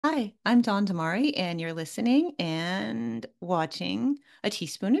Hi, I'm Dawn Damari, and you're listening and watching A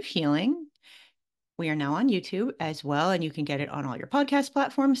Teaspoon of Healing. We are now on YouTube as well, and you can get it on all your podcast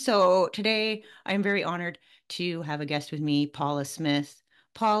platforms. So today I'm very honored to have a guest with me, Paula Smith.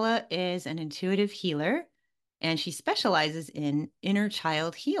 Paula is an intuitive healer, and she specializes in inner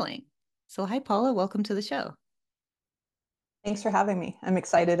child healing. So, hi, Paula. Welcome to the show. Thanks for having me. I'm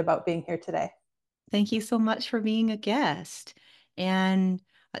excited about being here today. Thank you so much for being a guest. And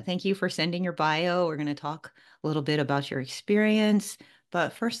thank you for sending your bio. We're going to talk a little bit about your experience.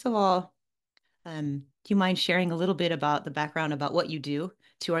 But first of all, do you mind sharing a little bit about the background about what you do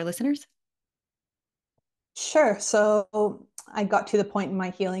to our listeners? Sure. So I got to the point in my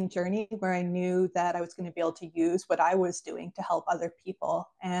healing journey where I knew that I was going to be able to use what I was doing to help other people.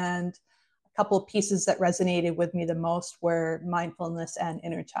 And a couple of pieces that resonated with me the most were mindfulness and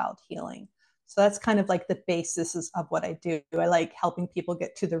inner child healing. So that's kind of like the basis of what I do. I like helping people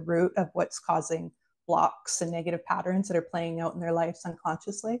get to the root of what's causing blocks and negative patterns that are playing out in their lives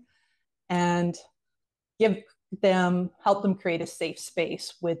unconsciously, and give help them create a safe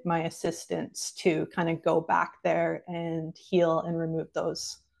space with my assistance to kind of go back there and heal and remove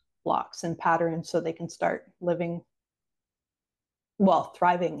those blocks and patterns so they can start living well,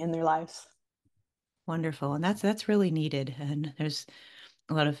 thriving in their lives. Wonderful. And that's really needed. And there's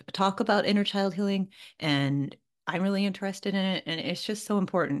a lot of talk about inner child healing, and I'm really interested in it. And it's just so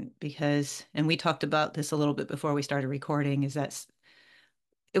important because, and we talked about this a little bit before we started recording, is that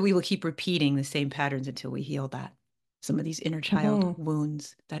we will keep repeating the same patterns until we heal that. Some of these inner child Mm-hmm.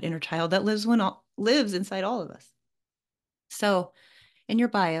 wounds, that inner child that lives inside all of us. So, in your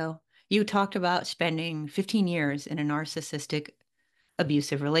bio, you talked about spending 15 years in a narcissistic,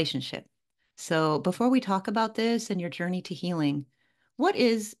 abusive relationship. So, before we talk about this and your journey to healing, what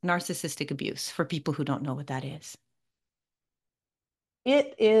is narcissistic abuse for people who don't know what that is?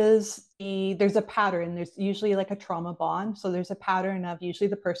 There's a pattern. There's usually like a trauma bond. So there's a pattern of usually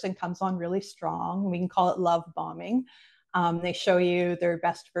the person comes on really strong. We can call it love bombing. They show you their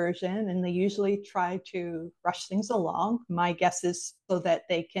best version and they usually try to rush things along. My guess is so that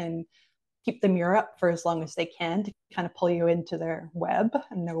they can keep the mirror up for as long as they can to kind of pull you into their web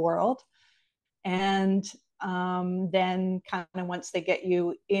and their world. And then, kind of, once they get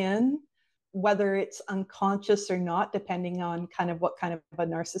you in, whether it's unconscious or not, depending on kind of what kind of a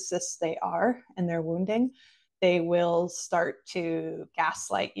narcissist they are and their wounding, they will start to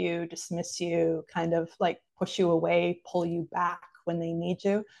gaslight you, dismiss you, kind of like push you away, pull you back when they need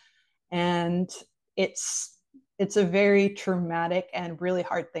you. And it's it's a very traumatic and really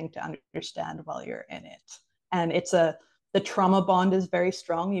hard thing to understand while you're in it. And the trauma bond is very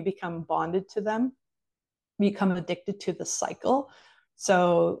strong. You become bonded to them, become addicted to the cycle.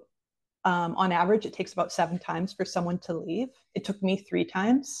 So on average, it takes about 7 times for someone to leave. It took me 3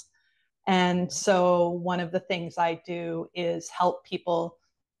 times. And so one of the things I do is help people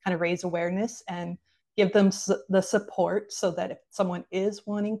kind of raise awareness and give them the support so that if someone is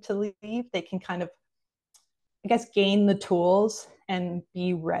wanting to leave, they can kind of, I guess, gain the tools and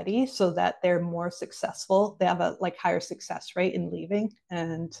be ready so that they're more successful. They have a like higher success rate in leaving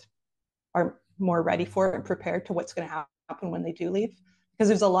and are more ready for it and prepared to what's going to happen when they do leave. Because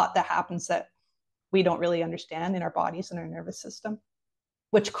there's a lot that happens that we don't really understand in our bodies and our nervous system,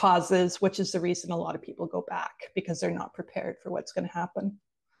 which is the reason a lot of people go back because they're not prepared for what's going to happen.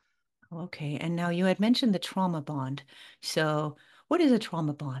 Okay. And now you had mentioned the trauma bond. So, what is a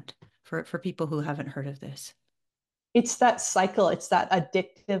trauma bond for people who haven't heard of this? It's that cycle, it's that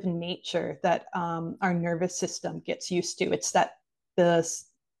addictive nature that our nervous system gets used to. It's that the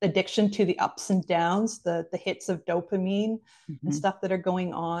addiction to the ups and downs, the hits of dopamine and Mhm. stuff that are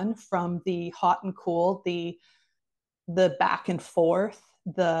going on from the hot and cool, the back and forth,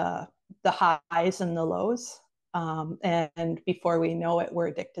 the highs and the lows. And before we know it, we're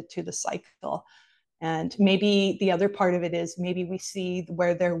addicted to the cycle. And maybe the other part of it is maybe we see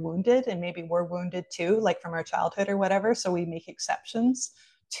where they're wounded and maybe we're wounded too, like from our childhood or whatever. So we make exceptions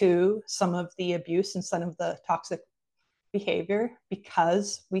to some of the abuse and some of the toxic behavior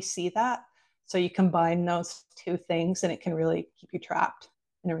because we see that. So you combine those two things and it can really keep you trapped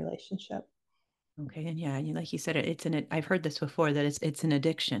in a relationship. Okay. And yeah, like you said, I've heard this before that it's an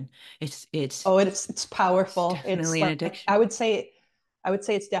addiction. It's Oh, it's it's powerful. It's definitely an like addiction. I would say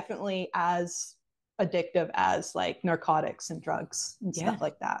it's definitely as addictive as like narcotics and drugs and stuff Yes.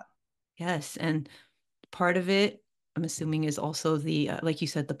 like that. Yes. And part of it, I'm assuming, is also like you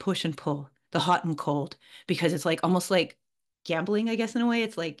said, the push and pull, the hot and cold, because it's like almost like gambling, I guess, in a way.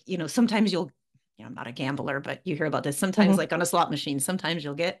 It's like, sometimes I'm not a gambler, but you hear about this. Sometimes, Mm-hmm. like on a slot machine, sometimes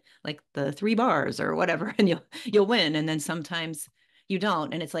you'll get like the 3 bars or whatever, and you'll win. And then sometimes you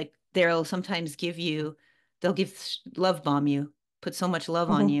don't. And it's like they'll sometimes they'll give love bomb you, put so much love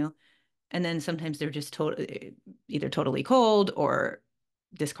on Mm-hmm. you. And then sometimes they're just either totally cold or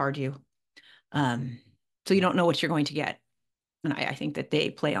discard you. Um, so you don't know what you're going to get. And I think that they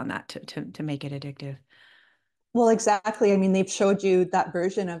play on that to make it addictive. Well, exactly. I mean, they've showed you that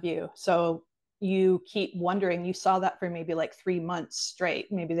version of you. So you keep wondering, you saw that for maybe like 3 months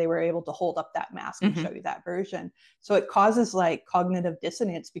straight. Maybe they were able to hold up that mask and show Hmm. you that version. So it causes like cognitive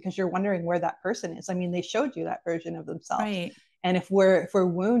dissonance because you're wondering where that person is. I mean, they showed you that version of themselves. Right. And if we're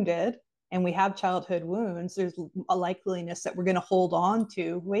wounded and we have childhood wounds, there's a likeliness that we're going to hold on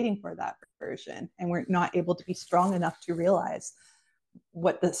to waiting for that version. And we're not able to be strong enough to realize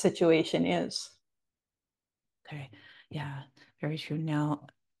what the situation is. Okay. Yeah, very true. Now,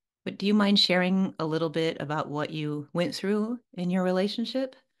 but do you mind sharing a little bit about what you went through in your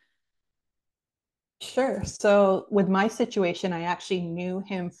relationship? Sure. So with my situation, I actually knew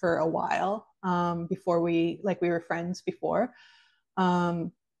him for a while before we were friends before.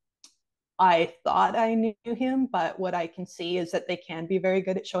 Um, I thought I knew him, but what I can see is that they can be very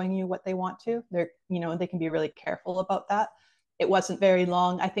good at showing you what they want to. They can be really careful about that. It wasn't very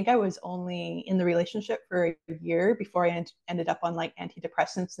long. I think I was only in the relationship for a year before I ended up on like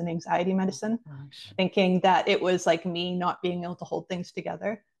antidepressants and anxiety Oh, medicine, gosh. thinking that it was like me not being able to hold things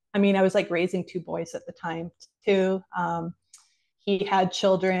together. I mean, I was like raising two boys at the time too. He had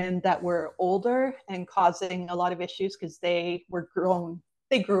children that were older and causing a lot of issues because they were grown.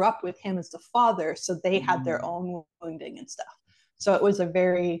 They grew up with him as the father, so they had their Mm. own wounding and stuff. So it was a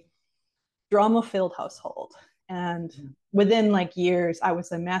very drama filled household. And within like years, I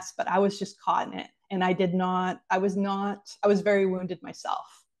was a mess, but I was just caught in it. And I was very wounded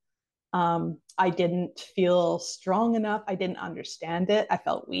myself. I didn't feel strong enough. I didn't understand it. I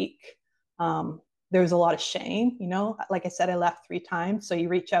felt weak. Um, there was a lot of shame, like I said, I left 3 times. So you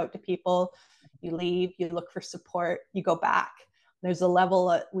reach out to people, you leave, you look for support, you go back. There's a level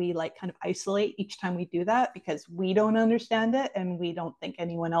that we like kind of isolate each time we do that because we don't understand it and we don't think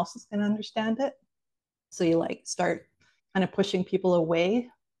anyone else is going to understand it. So you like start kind of pushing people away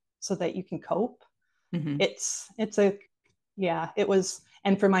so that you can cope. Hmm. It's a Yeah, it was.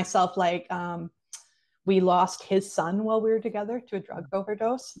 And for myself, like we lost his son while we were together to a drug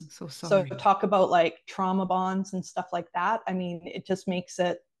overdose. I'm so So sorry. talk about like trauma bonds and stuff like that. I mean, it just makes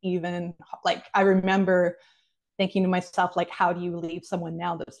it even like I remember thinking to myself, like, how do you leave someone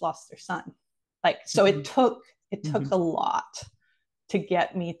now that's lost their son? Like, so Hmm. it Hmm. took a lot to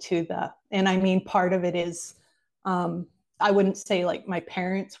get me to and I mean, part of it is, I wouldn't say like my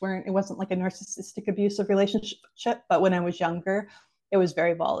parents weren't, it wasn't like a narcissistic abusive relationship, but when I was younger, it was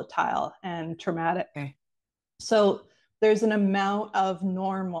very volatile and traumatic. Okay. So there's an amount of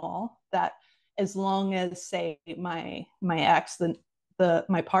normal that as long as say my ex,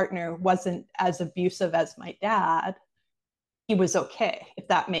 my partner wasn't as abusive as my dad, he was okay, if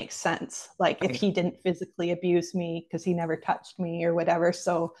that makes sense. Like if Right. he didn't physically abuse me because he never touched me or whatever.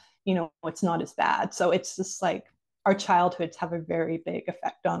 So, it's not as bad. So it's just like our childhoods have a very big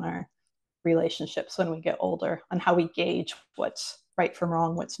effect on our relationships when we get older, on how we gauge what's right from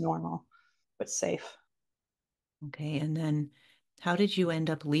wrong, what's normal, what's safe. Okay. And then how did you end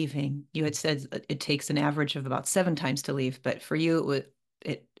up leaving? You had said it takes an average of about 7 times to leave, but for you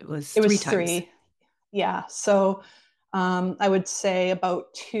it was It three was times. 3. Yeah. So I would say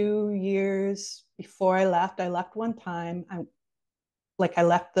about 2 years before I left one time. I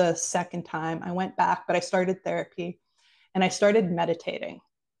left the second time. I went back, but I started therapy and I started meditating.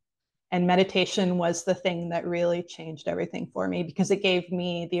 And meditation was the thing that really changed everything for me because it gave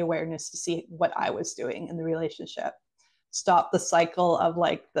me the awareness to see what I was doing in the relationship, stop the cycle of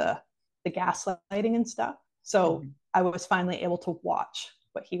like the gaslighting and stuff. So Mhm. I was finally able to watch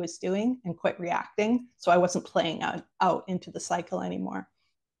what he was doing and quit reacting. So I wasn't playing out into the cycle anymore.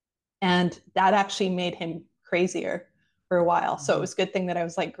 And that actually made him crazier for a while. So it Mhm. was a good thing that I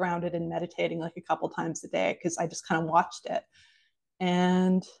was like grounded and meditating like a couple times a day because I just kind of watched it.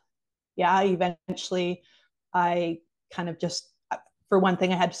 And yeah, eventually I kind of just, for one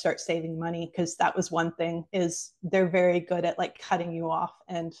thing, I had to start saving money because that was one thing, is they're very good at like cutting you off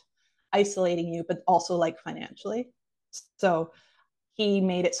and isolating you, but also like financially. So he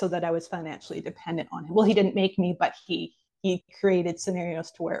made it so that I was financially dependent on him. Well, he didn't make me, but he created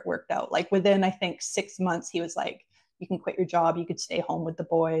scenarios to where it worked out. Like within I think 6 months, he was like, "You can quit your job, you could stay home with the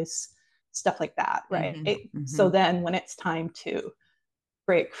boys," stuff like that, right? Mhm. So Mhm. then when it's time to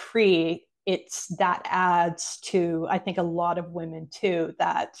break free, it's that adds to I think a lot of women too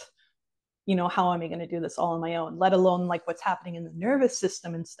that how am I going to do this all on my own? Let alone like what's happening in the nervous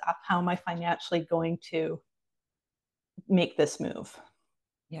system and stuff. How am I financially going to make this move?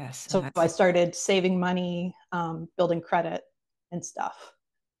 Yes. And So I that's, started saving money, building credit and stuff.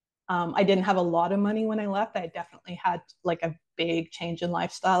 I didn't have a lot of money when I left. I definitely had like a big change in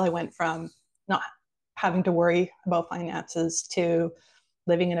lifestyle. I went from not having to worry about finances to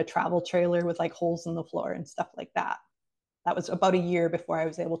living in a travel trailer with like holes in the floor and stuff like that. That was about a year before I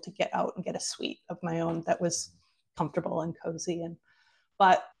was able to get out and get a suite of my own that was comfortable and cozy. And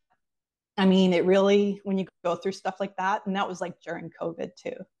but I mean, it really, when you go through stuff like that, and that was like during COVID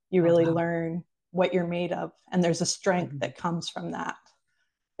too, you oh, really wow. learn what you're made of. And there's a strength Mhm. that comes from that,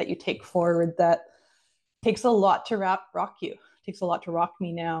 that you take forward, that takes a lot to rock you. It takes a lot to rock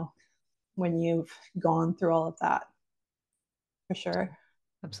me now when you've gone through all of that, for sure.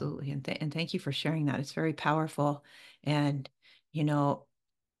 Absolutely. And thank you for sharing that. It's very powerful. And, you know,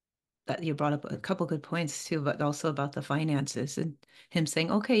 that you brought up a couple good points too, but also about the finances and him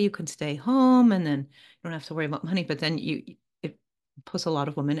saying, okay, you can stay home and then you don't have to worry about money. But then it puts a lot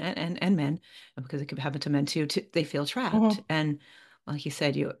of women and men, because it could happen to men too, they feel trapped. Mm-hmm. And like you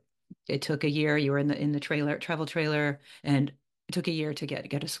said, it took a year, you were in the travel trailer, and it took a year to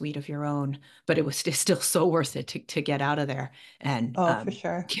get a suite of your own, but it was still so worth it to get out of there and Oh, for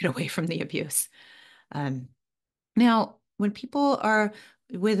sure. get away from the abuse. Um, Now, when people are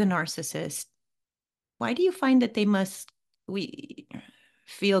with a narcissist, why do you find that we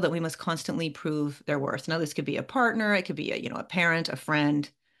feel that we must constantly prove their worth? Now, this could be a partner, it could be a parent, a friend.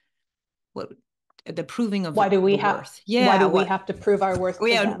 What the proving of Why do the we have worth? why Yeah, do we what? have to prove our worth Oh,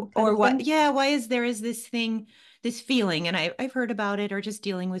 to yeah, them, kind or of what? thing? Yeah, why is this thing, this feeling? And I've heard about it, or just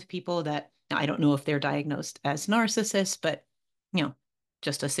dealing with people that I don't know if they're diagnosed as narcissists, but you know,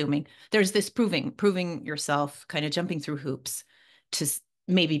 just assuming there's this proving yourself, kind of jumping through hoops to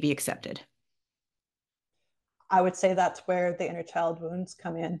maybe be accepted. I would say that's where the inner child wounds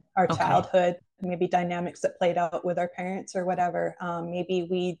come in. Our Okay. childhood, maybe dynamics that played out with our parents or whatever. Maybe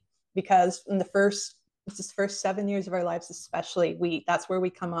we, because in the first 7 years of our lives, especially, that's where we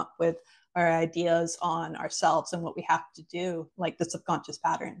come up with our ideas on ourselves and what we have to do, like the subconscious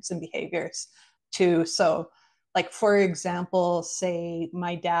patterns and behaviors too. So like for example, say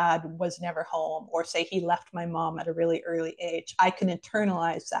my dad was never home, or say he left my mom at a really early age, I can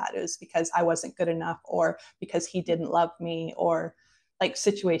internalize that as because I wasn't good enough, or because he didn't love me, or like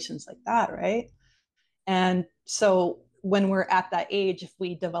situations like that, right? And so when we're at that age, if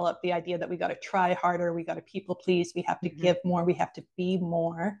we develop the idea that we got to try harder, we got to people please, we have to Mhm. give more, we have to be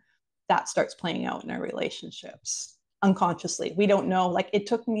more, that starts playing out in our relationships unconsciously. We don't know. Like it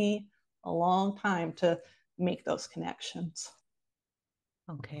took me a long time to make those connections.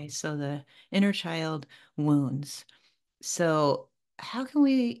 Okay, so the inner child wounds. So how can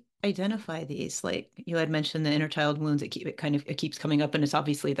we identify these? Like you had mentioned the inner child wounds, it keeps coming up, and it's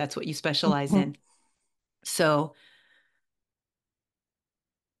obviously that's what you specialize Mm-hmm. in. So,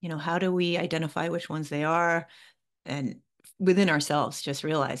 how do we identify which ones they are, and within ourselves just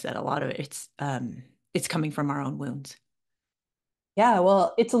realize that a lot of it's coming from our own wounds. Yeah,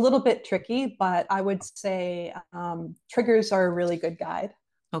 well, it's a little bit tricky, but I would say triggers are a really good guide.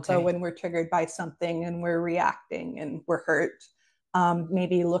 So Okay. when we're triggered by something and we're reacting and we're hurt,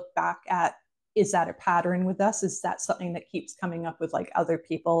 maybe look back at, is that a pattern with us? Is that something that keeps coming up with like other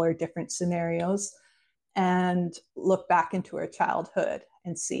people or different scenarios? And look back into our childhood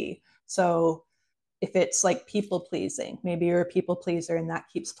and see. So if it's like people pleasing, maybe you're a people pleaser and that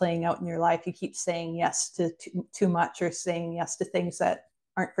keeps playing out in your life. You keep saying yes to too much, or saying yes to things that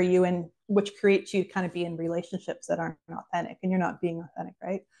aren't for you, and which creates you to kind of be in relationships that aren't authentic, and you're not being authentic,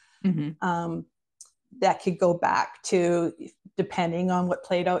 right? Hmm. Um, that could go back to, depending on what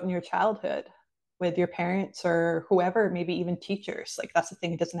played out in your childhood with your parents or whoever, maybe even teachers. Like that's the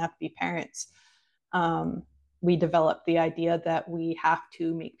thing, it doesn't have to be parents. um, we developed the idea that we have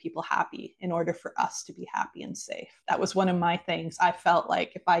to make people happy in order for us to be happy and safe. That was one of my things. I felt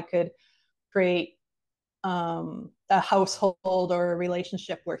like if I could create a household or a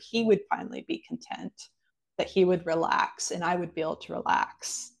relationship where he would finally be content, that he would relax and I would be able to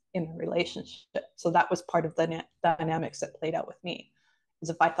relax in a relationship. So that was part of the dynamics that played out with me. Is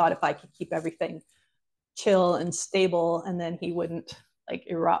if I thought if I could keep everything chill and stable, and then he wouldn't like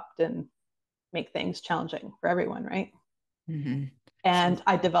erupt and make things challenging for everyone, right? Hmm. So, And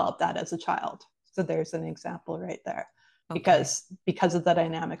I developed that as a child. So there's an example right there. okay. Because of the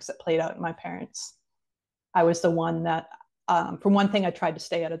dynamics that played out in my parents. I was the one that, for one thing, I tried to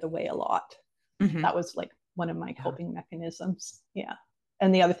stay out of the way a lot. Hmm. That was like one of my Yeah. coping mechanisms. Yeah.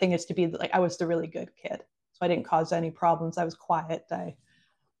 And the other thing is to be like, I was the really good kid. So I didn't cause any problems. I was quiet. I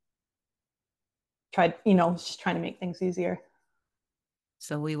tried, just trying to make things easier.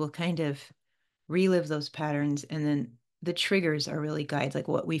 So we will kind of relive those patterns and then the triggers are really guides, like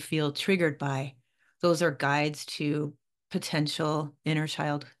what we feel triggered by. Those are guides to potential inner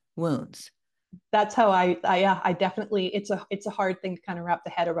child wounds. That's how yeah, I definitely, it's a hard thing to kind of wrap the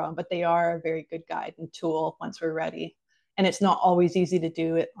head around, but they are a very good guide and tool once we're ready. And it's not always easy to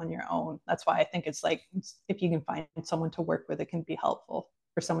do it on your own. That's why I think it's like, if you can find someone to work with, it can be helpful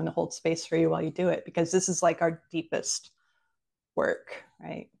for someone to hold space for you while you do it, because this is like our deepest work,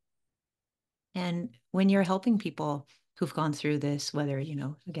 right? And when you're helping people who've gone through this, whether,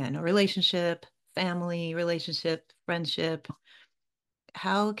 again, a relationship, family relationship, friendship,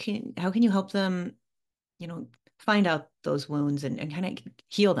 how can you help them, you know, find out those wounds and kind of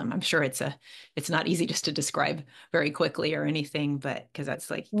heal them? I'm sure it's not easy just to describe very quickly or anything, but because that's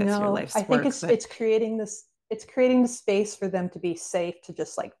your No, I life's think work. But it's creating the space for them to be safe to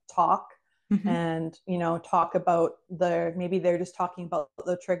just like talk mhm, and talk about maybe they're just talking about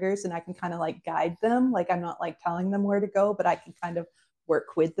the triggers, and I can kind of like guide them. Like I'm not like telling them where to go, but I can kind of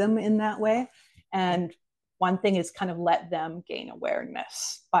work with them in that way. And one thing is kind of let them gain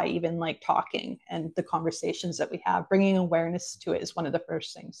awareness by even like talking, and the conversations that we have, bringing awareness to it is one of the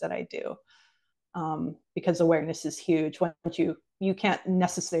first things that I do, because awareness is huge. Once you can't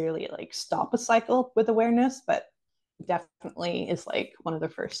necessarily like stop a cycle with awareness, but definitely is like one of the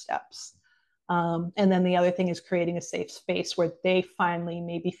first steps. And then the other thing is creating a safe space where they finally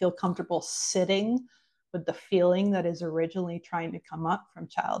maybe feel comfortable sitting with the feeling that is originally trying to come up from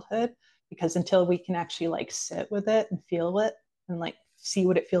childhood. Because until we can actually like sit with it and feel it and like see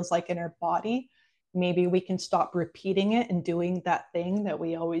what it feels like in our body, maybe we can stop repeating it and doing that thing that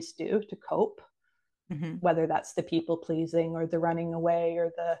we always do to cope, mhm. whether that's the people pleasing or the running away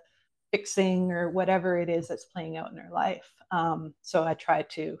or the fixing or whatever it is that's playing out in their life. So I try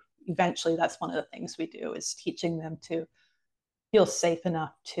to eventually, that's one of the things we do, is teaching them to feel safe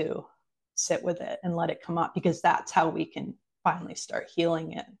enough to sit with it and let it come up, because that's how we can finally start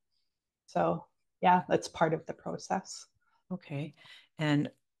healing it. So yeah, that's part of the process. Okay.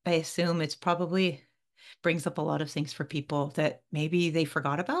 And I assume it's probably brings up a lot of things for people that maybe they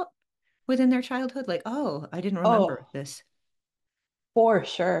forgot about within their childhood. Like, oh, I didn't remember Oh, this. for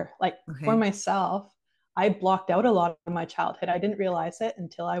sure. Like for Okay. myself, I blocked out a lot of my childhood. I didn't realize it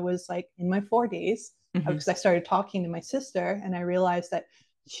until I was like in my 40s, Hmm. because I started talking to my sister and I realized that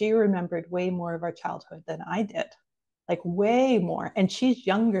she remembered way more of our childhood than I did, like way more. And she's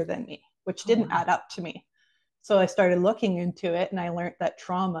younger than me, which Oh, didn't wow. add up to me. So I started looking into it and I learned that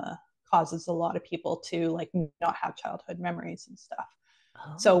trauma causes a lot of people to like not have childhood memories and stuff.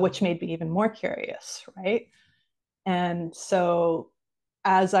 So, Oh. which made me even more curious, right? And so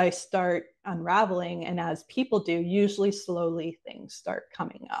as I start unraveling, and as people do, usually slowly things start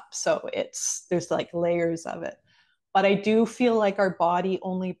coming up. So there's like layers of it. But I do feel like our body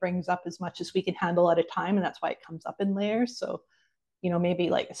only brings up as much as we can handle at a time. And that's why it comes up in layers. So, maybe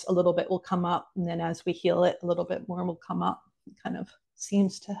like a little bit will come up. And then as we heal it, a little bit more will come up. It kind of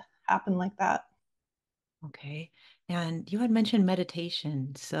seems to happen like that. Okay. And you had mentioned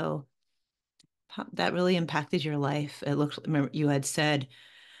meditation. So how, that really impacted your life. It looked, remember, you had said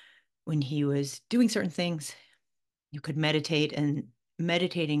when he was doing certain things, you could meditate, and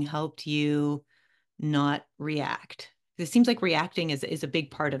meditating helped you not react. It seems like reacting is a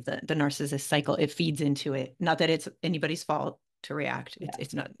big part of the narcissist cycle. It feeds into it. Not that it's anybody's fault to react. It's Yeah.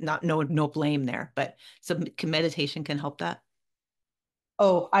 it's not no blame there, but some meditation can help that.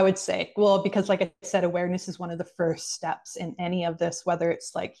 Oh, I would say, well, because like I said, awareness is one of the first steps in any of this, whether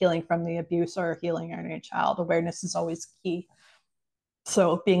it's like healing from the abuse or healing our inner child. Awareness is always key.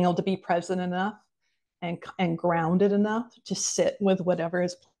 So being able to be present enough and grounded enough to sit with whatever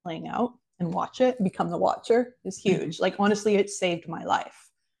is playing out and watch it, become the watcher, is Mhm. huge. Like honestly, it saved my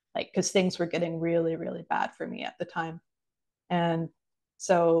life. Like because things were getting really, really bad for me at the time. And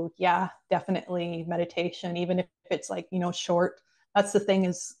so, yeah, definitely meditation, even if it's like, short. That's the thing,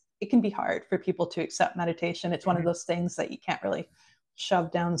 is it can be hard for people to accept meditation. It's one of Mhm. those things that you can't really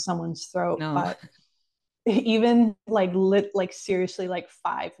shove down someone's throat. No. But even like like seriously, like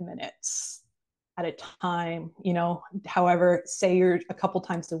 5 minutes at a time, however, say you're a couple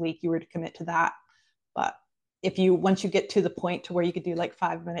times a week, you were to commit to that. But if you once you get to the point to where you could do like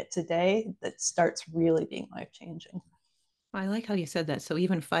 5 minutes a day, that starts really being life changing. I like how you said that. So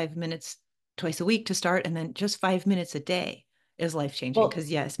even 5 minutes twice a week to start, and then just 5 minutes a day is life changing. Well, Because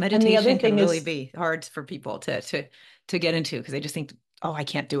yes, and the other meditation can thing really is, be hard for people to get into because they just think, oh, I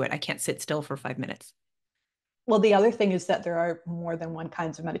can't do it. I can't sit still for 5 minutes. well, the other thing is that there are more than one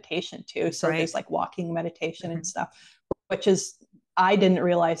kinds of meditation too. So there's Right. like walking meditation and Mhm. stuff, which is I didn't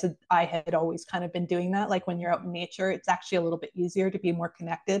realize that I had always kind of been doing that. Like when you're out in nature, it's actually a little bit easier to be more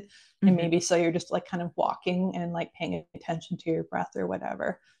connected. And Mm-hmm. maybe so you're just like kind of walking and like paying attention to your breath or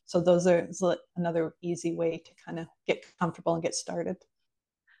whatever. So those are another easy way to kind of get comfortable and get started.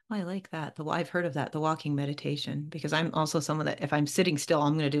 Oh, I like that. I've heard of that, the walking meditation, because I'm also someone that if I'm sitting still, all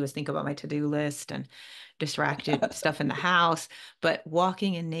I'm going to do is think about my to-do list and distracted stuff in the house. But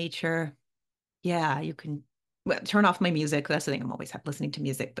walking in nature, yeah, you can well, turn off my music. That's the thing. I'm always listening to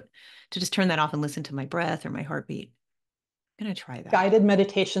music, but to just turn that off and listen to my breath or my heartbeat. I'm going to try that. Guided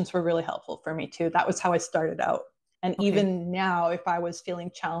meditations were really helpful for me too. That was how I started out. And Okay. even now, if I was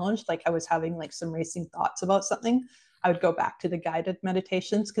feeling challenged, like I was having like some racing thoughts about something, I would go back to the guided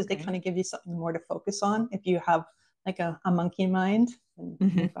meditations because they Okay. kind of give you something more to focus on if you have like a monkey mind and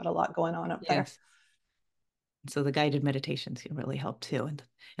Hmm. you've got a lot going on up there. Yes. So the guided meditations can really help too.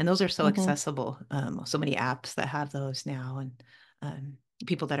 And those are so Mm-hmm. accessible. So many apps that have those now and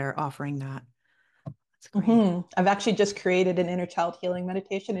people that are offering that. That's great. Mm-hmm. I've actually just created an inner child healing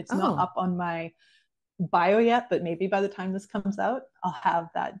meditation. It's not Oh, up on my bio yet, but maybe by the time this comes out, I'll have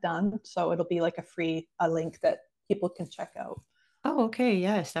that done. So it'll be like a link that people can check out. oh, okay.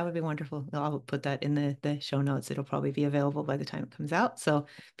 Yes, that would be wonderful. I'll put that in the show notes. It'll probably be available by the time it comes out. So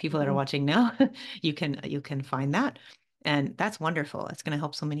people that are Mm-hmm. watching now, you can find that. And that's wonderful. It's going to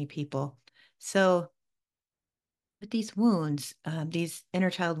help so many people. So with these wounds, these inner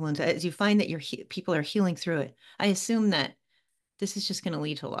child wounds, as you find that people are healing through it, I assume that this is just going to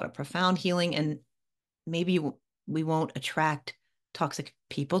lead to a lot of profound healing and maybe we won't attract toxic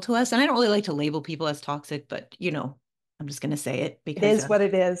people to us. And I don't really like to label people as toxic, but I'm just going to say it It because is what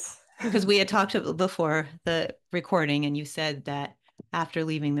it is. we had talked before the recording and you said that after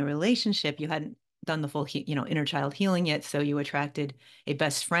leaving the relationship, you hadn't done the full, inner child healing yet. So you attracted a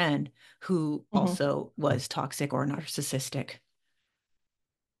best friend who Mm-hmm. also was toxic or narcissistic.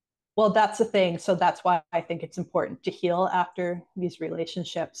 Well, that's the thing. So that's why I think it's important to heal after these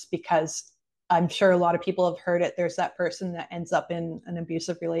relationships because I'm sure a lot of people have heard it. There's that person that ends up in an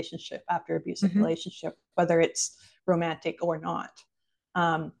abusive relationship after abusive Hmm. relationship, whether it's romantic or not.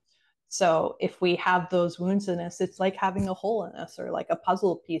 Um, so if we have those wounds in us, it's like having a hole in us or like a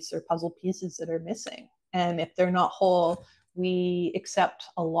puzzle piece or puzzle pieces that are missing. And if they're not whole, we accept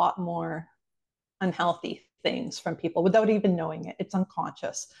a lot more unhealthy things from people without even knowing it. It's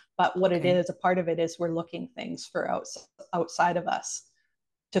unconscious. But what it Okay. is, a part of it is we're looking things for outside of us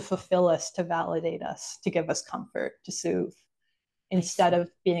to fulfill us, to validate us, to give us comfort, to soothe, I instead see. of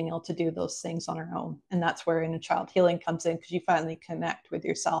being able to do those things on our own. And that's where inner child healing comes in because you finally connect with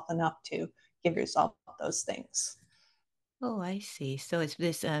yourself enough to give yourself those things. Oh, I see. So it's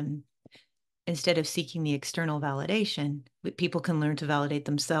this instead of seeking the external validation, people can learn to validate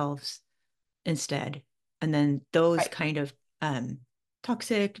themselves instead. And then those Right. kind of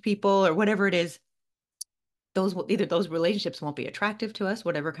toxic people or whatever it is, either those relationships won't be attractive to us,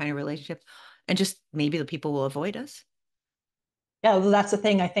 whatever kind of relationship, and just maybe the people will avoid us. Yeah, well, that's the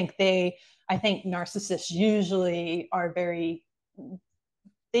thing. I think narcissists usually are very,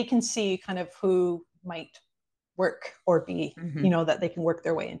 they can see kind of who might work or be, Hmm. that they can work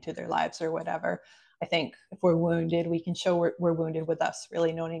their way into their lives or whatever. I think if we're wounded, we can show we're wounded with us,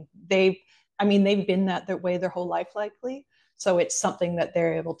 really knowing they've been that their way their whole life, likely. So it's something that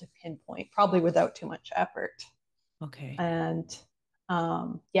they're able to pinpoint, probably without too much effort. Okay. And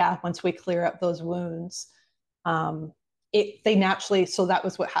yeah, once we clear up those wounds, um, they naturally. So that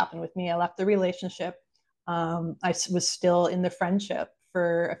was what happened with me. I left the relationship. I was still in the friendship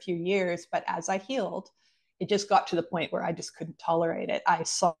for a few years, but as I healed, it just got to the point where I just couldn't tolerate it. I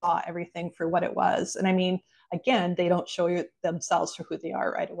saw everything for what it was, and I mean, again, they don't show you themselves for who they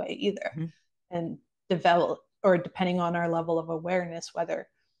are right away either, Hmm. and develop or depending on our level of awareness, whether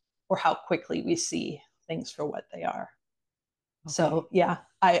or how quickly we see things for what they are. Okay. So yeah,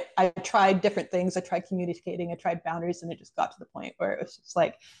 I tried different things. I tried communicating, I tried boundaries, and it just got to the point where it was just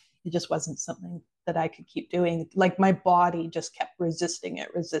like it just wasn't something that I could keep doing. Like my body just kept resisting it.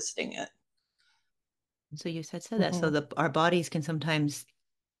 So you said that. So Mm-hmm. our bodies can sometimes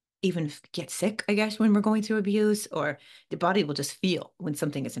even get sick, I guess, when we're going through abuse, or the body will just feel when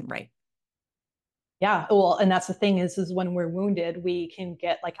something isn't right. Yeah, well, and that's the thing is when we're wounded, we can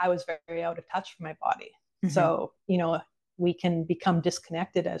get like I was very out of touch from my body. Hmm. So, we can become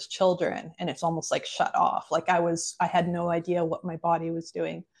disconnected as children and it's almost like shut off. Like I had no idea what my body was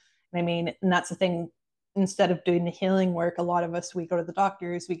doing. And I mean, and that's the thing, instead of doing the healing work, a lot of us we go to the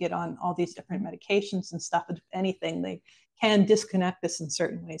doctors, we get on all these different medications and stuff. And if anything, they can disconnect us in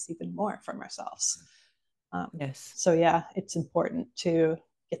certain ways even more from ourselves. Yes. So yeah, it's important to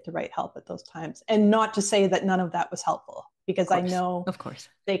get the right help at those times. And not to say that none of that was helpful, Of because I course. know Of course.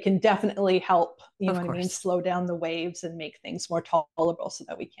 they can definitely help, you know Of what I mean, course. slow down the waves and make things more tolerable so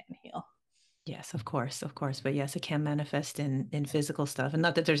that we can heal. Yes, of course, of course. But yes, it can manifest in physical stuff. And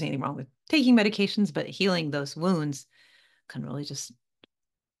not that there's anything wrong with taking medications, but healing those wounds can really just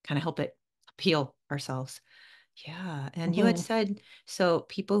kind of help it heal ourselves. Yeah. And you had Mm-hmm. said, so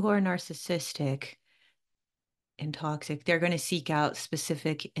people who are narcissistic and toxic, they're going to seek out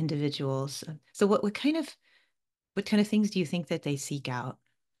specific individuals. So what kind of things do you think that they seek out?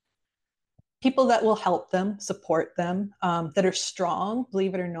 People that will help them, support them, that are strong.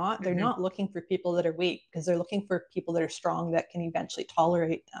 Believe it or not, they're Hmm. not looking for people that are weak because they're looking for people that are strong that can eventually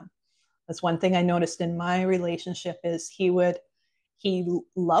tolerate them. That's one thing I noticed in my relationship is he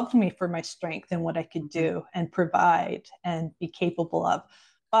loved me for my strength and what I could Hmm. do and provide and be capable of.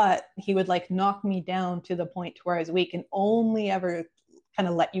 But he would like knock me down to the point where I was weak and only ever kind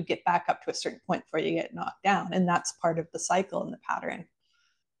of let you get back up to a certain point before you get knocked down. And that's part of the cycle and the pattern.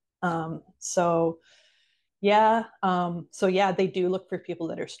 So yeah, they do look for people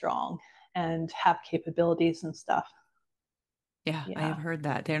that are strong and have capabilities and stuff. Yeah, I have Yeah. heard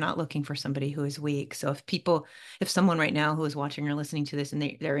that. They're not looking for somebody who is weak. So if someone right now who is watching or listening to this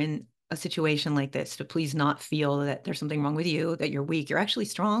and they're in a situation like this, to please not feel that there's something wrong with you, that you're weak. You're actually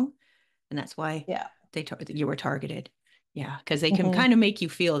strong. And that's why Yeah. you were targeted. Yeah, because they can Mm-hmm. kind of make you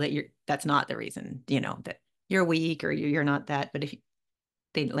feel that that's not the reason, that you're weak or you're not that. But if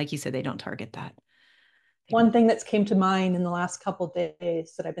they, like you said, they don't target that. They One don't. thing that's came to mind in the last couple of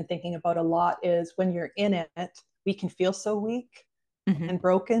days that I've been thinking about a lot is when you're in it, we can feel so weak Hmm. and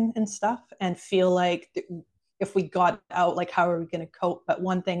broken and stuff and feel like if we got out, like, how are we going to cope? But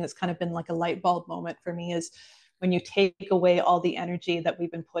one thing that's kind of been like a light bulb moment for me is when you take away all the energy that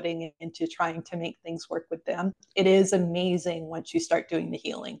we've been putting into trying to make things work with them, it is amazing once you start doing the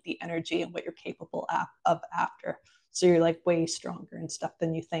healing, the energy and what you're capable of after. So you're like way stronger and stuff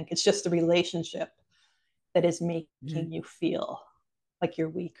than you think. It's just the relationship that is Hmm. making you feel like you're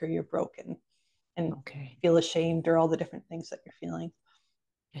weak or you're broken and Okay. feel ashamed or all the different things that you're feeling.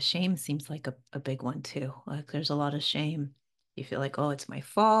 Yeah, shame seems like a big one too. Like there's a lot of shame. You feel like, oh, it's my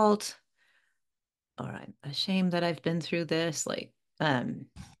fault, or I'm ashamed that I've been through this. Um,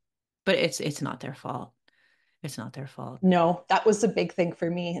 but it's not their fault. It's not their fault. No, that was a big thing for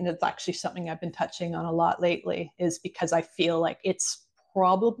me. And it's actually something I've been touching on a lot lately, is because I feel like it's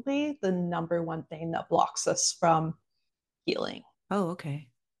probably the number one thing that blocks us from healing Oh, okay.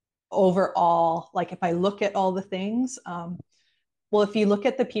 overall. Like, if I look at all the things, well, if you look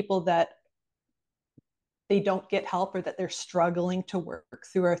at the people that they don't get help or that they're struggling to work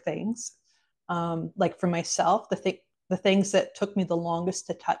through our things, like for myself, the things that took me the longest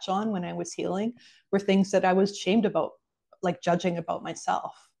to touch on when I was healing were things that I was shamed about, like judging about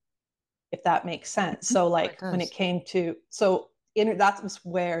myself, if that makes sense. Mhm. So Oh, it like when it does. came to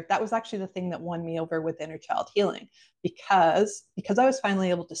that was actually the thing that won me over with inner child healing, because I was finally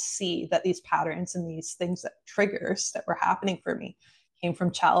able to see that these patterns and these things, that triggers that were happening for me, came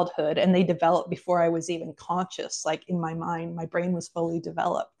from childhood, and they developed before I was even conscious. Like in my mind, my brain was fully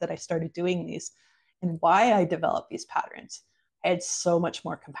developed, that I started doing these. And why I developed these patterns, I had so much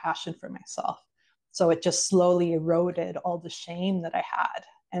more compassion for myself. So it just slowly eroded all the shame that I had.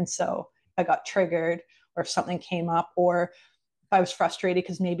 And so I got triggered, or if something came up, or if I was frustrated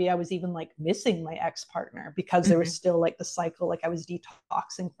because maybe I was even like missing my ex partner because there was Hmm. still like the cycle, like I was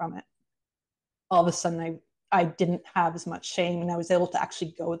detoxing from it. All of a sudden, I didn't have as much shame, and I was able to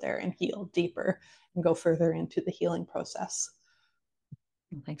actually go there and heal deeper and go further into the healing process.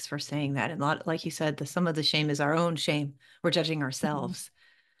 Thanks for saying that. And a lot, like you said, some of the shame is our own shame. We're judging Mm-hmm. ourselves.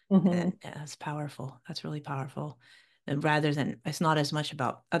 Mm-hmm. And that's powerful. That's really powerful. And rather than it's not as much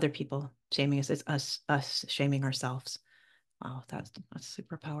about other people shaming us, it's us shaming ourselves. Wow, that's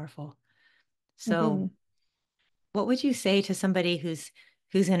super powerful. So, Mm-hmm. what would you say to somebody who's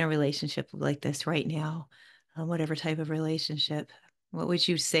in a relationship like this right now, whatever type of relationship? What would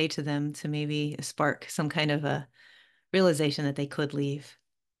you say to them to maybe spark some kind of a realization that they could leave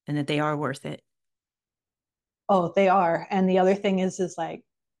and that they are worth it? Oh, they are. And the other thing is like,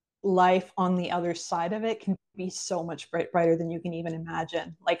 life on the other side of it can be so much brighter than you can even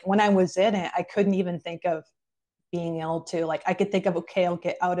imagine. Like when I was in it, I couldn't even think of being able to, like, I could think of, okay, I'll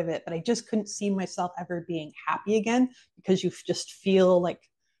get out of it, but I just couldn't see myself ever being happy again, because you just feel like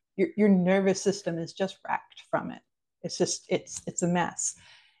your nervous system is just wrecked from it. It's just it's a mess.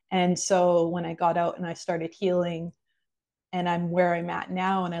 And so when I got out and I started healing, and I'm where I'm at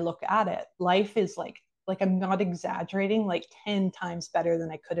now and I look at it, life is like I'm not exaggerating, like 10 times better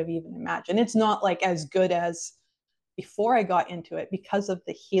than I could have even imagined. It's not like as good as before I got into it because of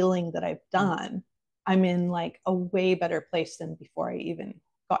the healing that I've Mm. done. I'm in like a way better place than before I even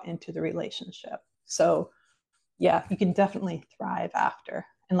got into the relationship. So yeah, you can definitely thrive after.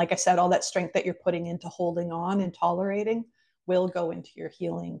 And like I said, all that strength that you're putting into holding on and tolerating will go into your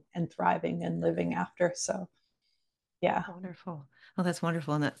healing and thriving and living after. So yeah, Wonderful. Oh, that's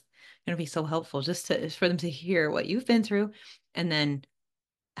wonderful. And that's going to be so helpful just to for them to hear what you've been through and then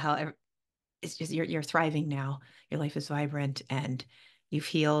how it's just you're thriving now. Your life is vibrant and you've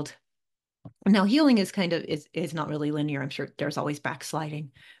healed. Now healing is kind of is not really linear. I'm sure there's always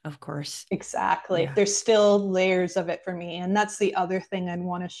backsliding, of course. exactly. Yeah. There's still layers of it for me. And that's the other thing I'd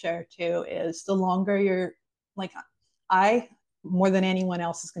want to share too is the longer you're like, I, more than anyone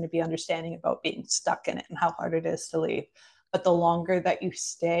else, is going to be understanding about being stuck in it and how hard it is to leave. But the longer that you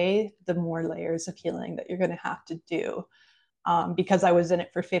stay, the more layers of healing that you're going to have to do. Because I was in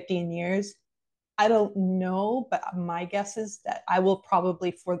it for 15 years, I don't know, but my guess is that I will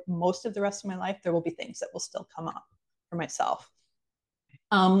probably, for most of the rest of my life, there will be things that will still come up for myself.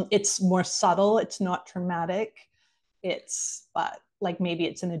 It's more subtle. It's not traumatic. It's, but like maybe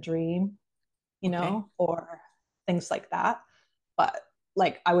it's in a dream, Okay. or things like that. But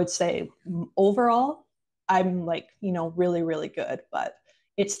like I would say overall, I'm like, really, really good. But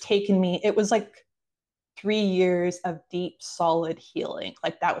it's taken me, it was like 3 years of deep, solid healing.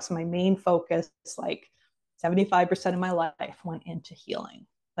 Like that was my main focus. Like 75% of my life went into healing.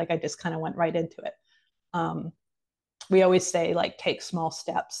 Like I just kind of went right into it. Um, we always say like take small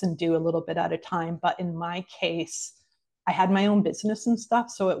steps and do a little bit at a time. But in my case, I had my own business and stuff.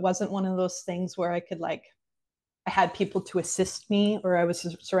 So it wasn't one of those things where I could like, I had people to assist me or I was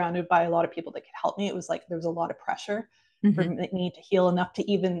surrounded by a lot of people that could help me. It was like there was a lot of pressure for Hmm. me to heal enough to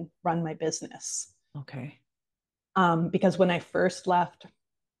even run my business. Okay. Because when I first left,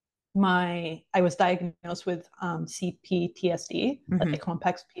 I was diagnosed with CPTSD, like Hmm.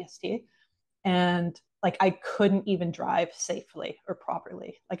 complex PTSD, and like I couldn't even drive safely or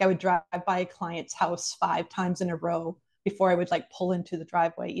properly. Like I would drive by a client's house 5 times in a row before I would like pull into the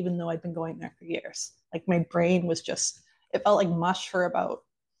driveway, even though I'd been going there for years. Like my brain was just, it felt like mush for about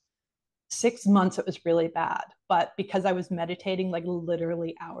 6 months. It was really bad. But because I was meditating like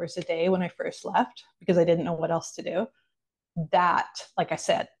literally hours a day when I first left, because I didn't know what else to do, that, like I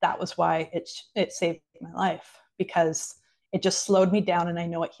said, that was why it saved my life, because it just slowed me down and I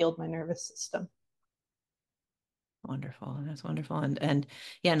know it healed my nervous system. Wonderful. That's wonderful. And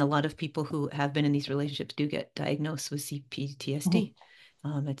yeah, and a lot of people who have been in these relationships do get diagnosed with Mm-hmm. CPTSD.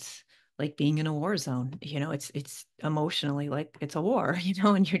 It's like being in a war zone. It's emotionally like it's a war,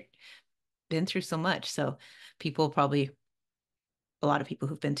 and you've been through so much. So people probably a lot of people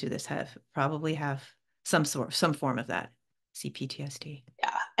who've been through this have probably have some form of that CPTSD.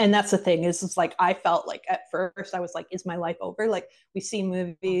 Yeah, and that's the thing is, it's like I felt like at first I was like, is my life over? Like we see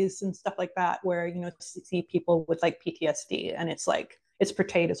movies and stuff like that where see people with like PTSD and it's like it's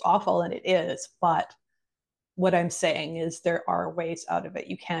portrayed as awful, and it is. But what I'm saying is there are ways out of it.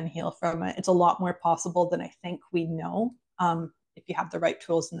 You can heal from it. It's a lot more possible than I think we know, if you have the right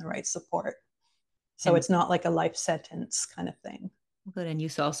tools and the right support. So And it's not like a life sentence kind of thing. good. And you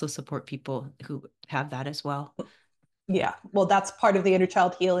also support people who have that as well. Yeah. Yeah, well, that's part of the inner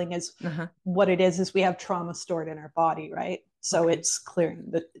child healing. Is Uh-huh. what it is we have trauma stored in our body, right? So Okay. it's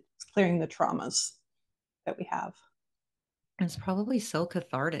clearing the traumas that we have. It's probably so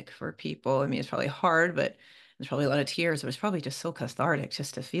cathartic for people. I mean, it's probably hard, but there's probably a lot of tears, but it's probably just so cathartic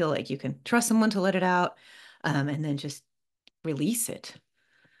just to feel like you can trust someone to let it out, and then just release it.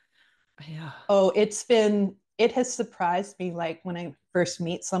 Yeah. Oh, it has surprised me, like when I first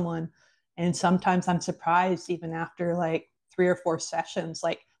meet someone, and sometimes I'm surprised even after like 3 or 4 sessions,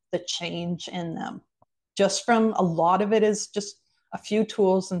 like the change in them, just from a lot of it is just a few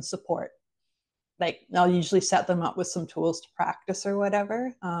tools and support. Like I'll usually set them up with some tools to practice or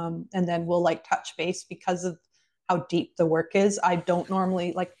whatever. And then we'll like touch base because of how deep the work is. I don't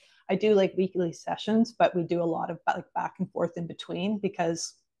normally like, I do like weekly sessions, but we do a lot of like back and forth in between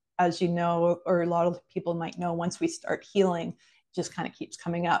because, as you know, or a lot of people might know, once we start healing, it just kind of keeps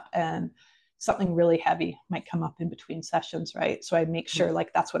coming up, and something really heavy might come up in between sessions, right? So I make sure,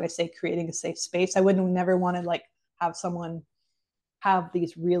 like, that's what I say, creating a safe space. I wouldn't never want to like have someone have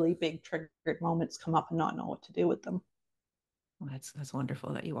these really big triggered moments come up and not know what to do with them. Well, that's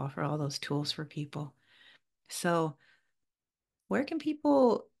wonderful that you offer all those tools for people. So, where can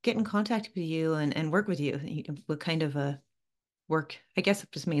people get in contact with you and work with you? What kind of a work? I guess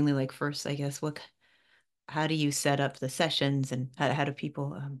just mainly like first, I guess, how do you set up the sessions and how do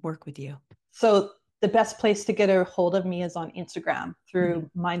people work with you? So the best place to get a hold of me is on Instagram Mhm. through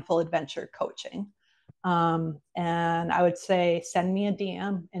Mindful Adventure Coaching. And I would say send me a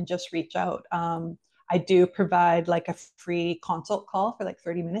DM and just reach out. I do provide like a free consult call for like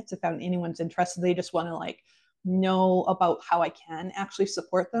 30 minutes if anyone's interested. They just want to like know about how I can actually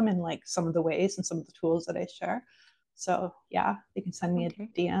support them in like some of the ways and some of the tools that I share. So yeah, they can send me a Okay.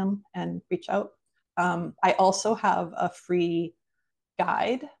 DM and reach out. I also have a free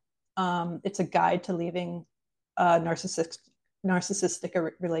guide. It's a guide to leaving a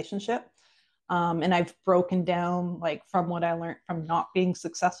narcissistic relationship. And I've broken down like from what I learned from not being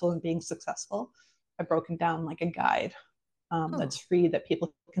successful and being successful. I've broken down like a guide Oh, that's free that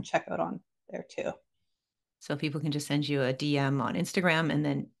people can check out on there too. so people can just send you a DM on Instagram and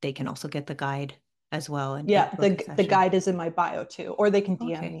then they can also get the guide as well and Yeah, book a the session. guide is in my bio too, or they can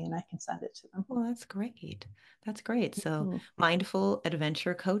DM Okay. me and I can send it to them. Well, that's great. That's great. So, Mm-hmm. mindful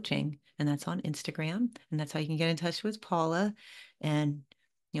adventure coaching, and that's on Instagram, and that's how you can get in touch with Paula and,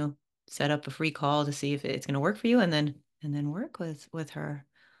 you know, set up a free call to see if it's going to work for you and then work with her.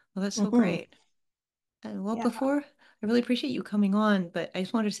 Well, that's so Mm-hmm. great. Well, Yeah. before I really appreciate you coming on, but I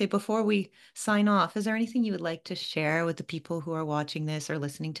just wanted to say before we sign off, is there anything you would like to share with the people who are watching this or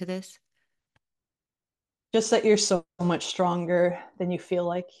listening to this? Just that you're so much stronger than you feel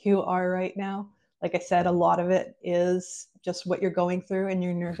like you are right now. Like I said, a lot of it is just what you're going through in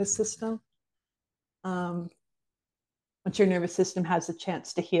your nervous system. Um, once your nervous system has a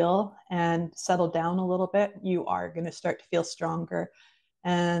chance to heal and settle down a little bit, you are going to start to feel stronger.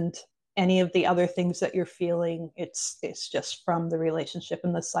 And any of the other things that you're feeling, it's just from the relationship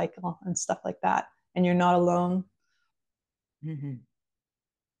and the cycle and stuff like that. And you're not alone. Hmm.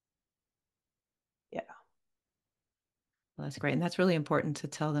 Yeah, Well, that's great. And that's really important to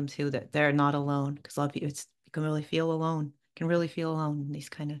tell them too that they're not alone because a lot of people you can really feel alone, can really feel alone in these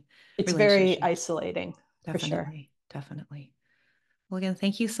kind of it's very relationships. isolating for sure. Definitely, definitely. Well, again,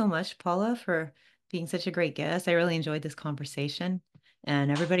 thank you so much, Paula, for being such a great guest. I really enjoyed this conversation.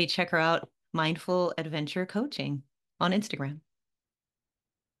 And everybody check her out, Mindful Adventure Coaching on Instagram.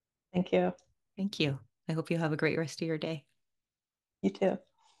 Thank you. Thank you. I hope you have a great rest of your day. You too.